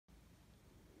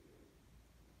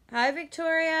Hi,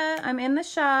 Victoria. I'm in the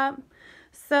shop.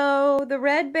 So the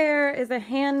red bear is a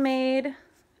handmade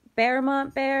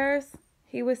Bearmont Bears.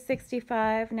 He was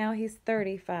 65. Now he's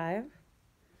 35.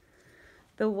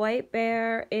 The white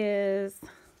bear is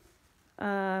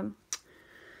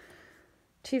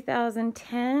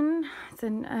 2010. It's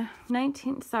a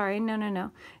 19. Sorry,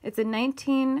 no. It's a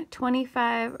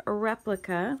 1925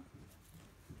 replica,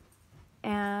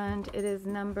 and it is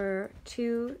number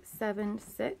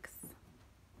 276.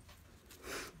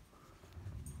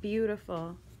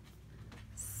 Beautiful.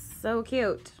 So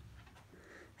cute.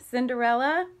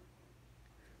 Cinderella.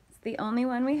 It's the only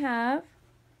one we have.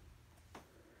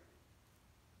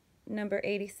 Number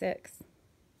 86.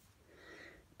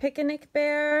 Picnic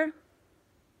Bear.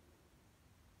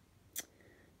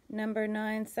 Number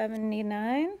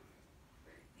 979.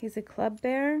 He's a club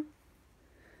bear.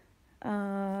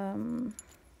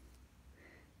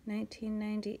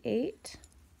 1998,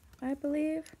 I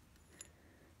believe.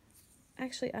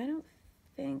 Actually, I don't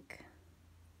think.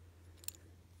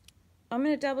 I'm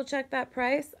going to double check that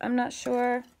price. I'm not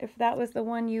sure if that was the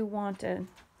one you wanted,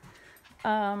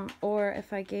 or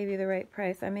if I gave you the right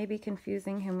price. I may be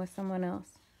confusing him with someone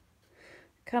else.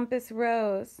 Compass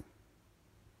Rose.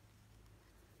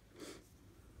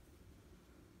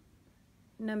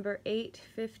 Number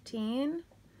 815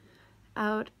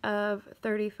 out of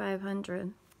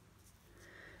 3,500.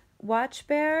 Watch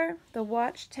Bear, the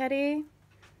watch teddy.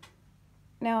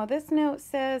 Now this note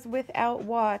says without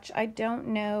watch. I don't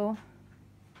know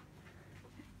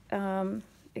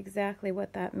exactly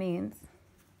what that means.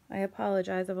 I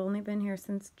apologize. I've only been here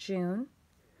since June.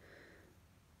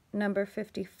 Number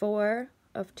 54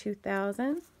 of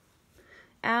 2,000.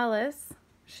 Alice,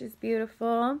 she's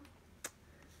beautiful.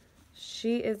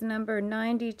 She is number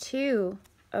 92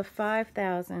 of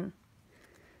 5,000.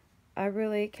 I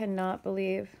really cannot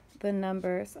believe the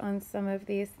numbers on some of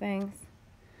these things.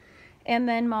 And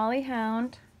then Molly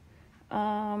Hound,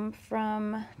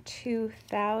 from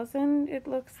 2,000, it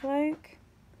looks like.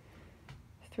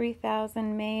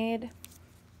 3,000 made.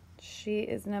 She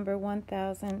is number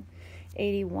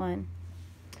 1,081.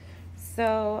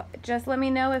 So just let me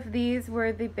know if these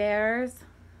were the bears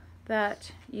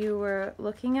that you were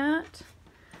looking at.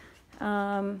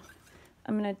 I'm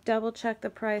going to double check the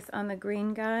price on the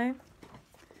green guy,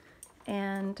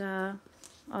 and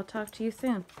I'll talk to you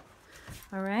soon.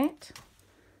 All right?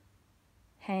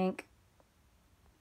 Hank.